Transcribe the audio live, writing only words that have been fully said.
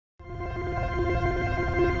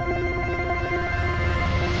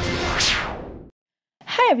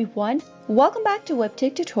everyone, welcome back to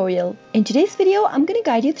Webtech Tutorial. In today's video, I'm going to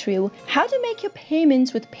guide you through how to make your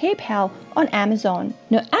payments with PayPal on Amazon.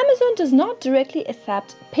 Now, Amazon does not directly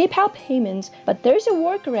accept PayPal payments, but there's a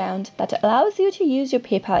workaround that allows you to use your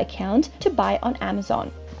PayPal account to buy on Amazon.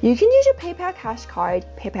 You can use your PayPal Cash Card,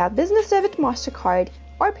 PayPal Business Debit MasterCard,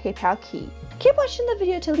 or PayPal Key. Keep watching the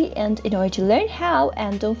video till the end in order to learn how,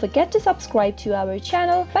 and don't forget to subscribe to our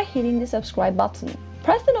channel by hitting the subscribe button.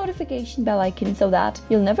 Press the notification bell icon so that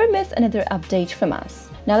you'll never miss another update from us.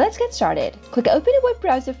 Now let's get started. Click open a web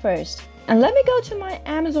browser first and let me go to my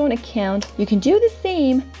Amazon account. You can do the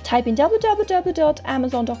same. Type in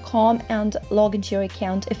www.amazon.com and log into your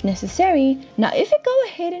account if necessary. Now if you go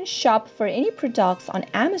ahead and shop for any products on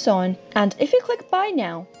Amazon, and if you click buy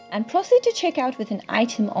now and proceed to check out with an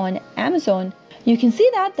item on Amazon, you can see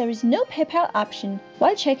that there is no PayPal option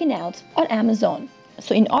while checking out on Amazon.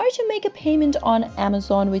 So in order to make a payment on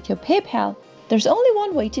Amazon with your PayPal, there's only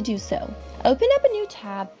one way to do so. Open up a new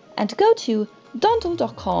tab and go to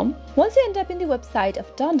Dundle.com. Once you end up in the website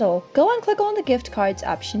of Dundle, go and click on the gift cards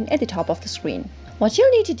option at the top of the screen. What you'll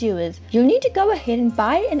need to do is, you'll need to go ahead and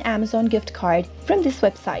buy an Amazon gift card from this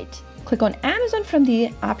website. Click on Amazon from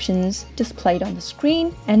the options displayed on the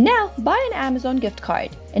screen, and now buy an Amazon gift card.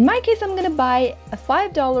 In my case, I'm going to buy a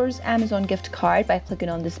 $5 Amazon gift card by clicking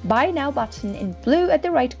on this buy now button in blue at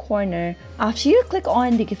the right corner. After you click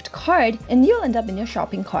on the gift card, and you'll end up in your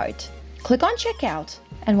shopping cart. Click on checkout,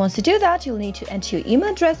 and once you do that, you'll need to enter your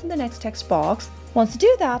email address in the next text box. Once you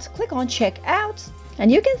do that, click on checkout,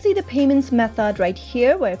 and you can see the payments method right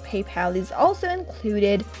here where PayPal is also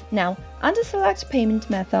included. Now under select payment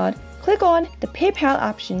method, click on the PayPal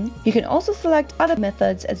option. You can also select other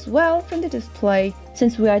methods as well from the display.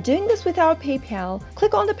 Since we are doing this with our PayPal,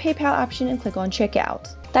 click on the PayPal option and click on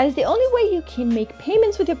checkout. That is the only way you can make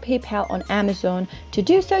payments with your PayPal on Amazon. To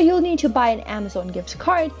do so, you'll need to buy an Amazon gift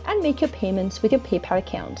card and make your payments with your PayPal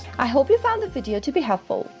account. I hope you found the video to be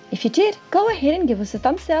helpful. If you did, go ahead and give us a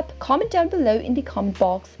thumbs up, comment down below in the comment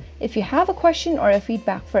box if you have a question or a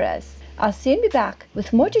feedback for us. I'll soon be back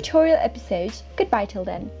with more tutorial episodes. Goodbye till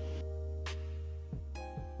then.